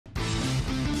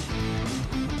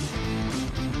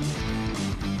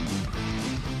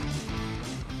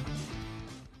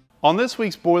On this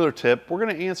week's boiler tip, we're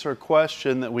going to answer a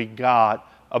question that we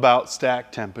got about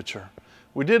stack temperature.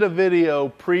 We did a video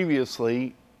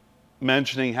previously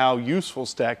mentioning how useful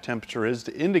stack temperature is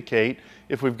to indicate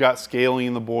if we've got scaling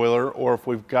in the boiler or if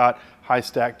we've got high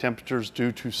stack temperatures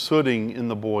due to sooting in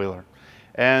the boiler.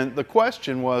 And the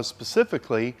question was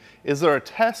specifically, is there a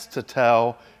test to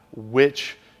tell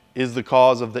which is the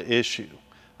cause of the issue?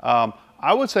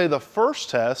 I would say the first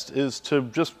test is to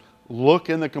just look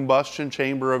in the combustion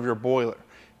chamber of your boiler.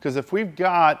 Because if we've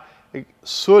got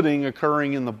sooting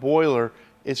occurring in the boiler,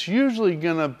 it's usually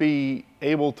going to be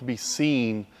able to be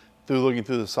seen through looking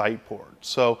through the sight port.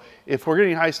 So if we're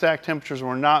getting high stack temperatures and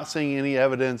we're not seeing any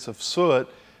evidence of soot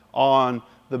on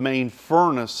the main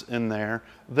furnace in there,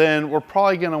 then we're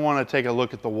probably going to want to take a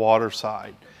look at the water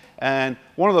side. And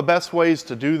one of the best ways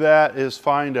to do that is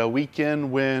find a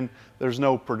weekend when there's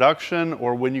no production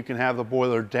or when you can have the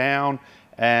boiler down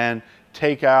and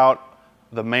take out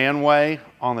the manway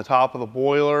on the top of the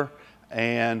boiler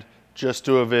and just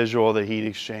do a visual of the heat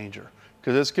exchanger,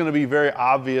 because it's going to be very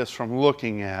obvious from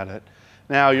looking at it.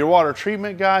 Now, your water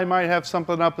treatment guy might have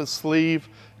something up his sleeve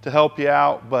to help you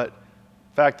out, but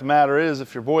the fact of the matter is,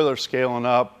 if your boiler's scaling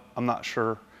up, I'm not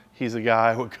sure he's the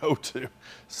guy I would go to.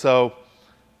 So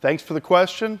thanks for the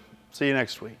question. See you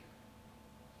next week.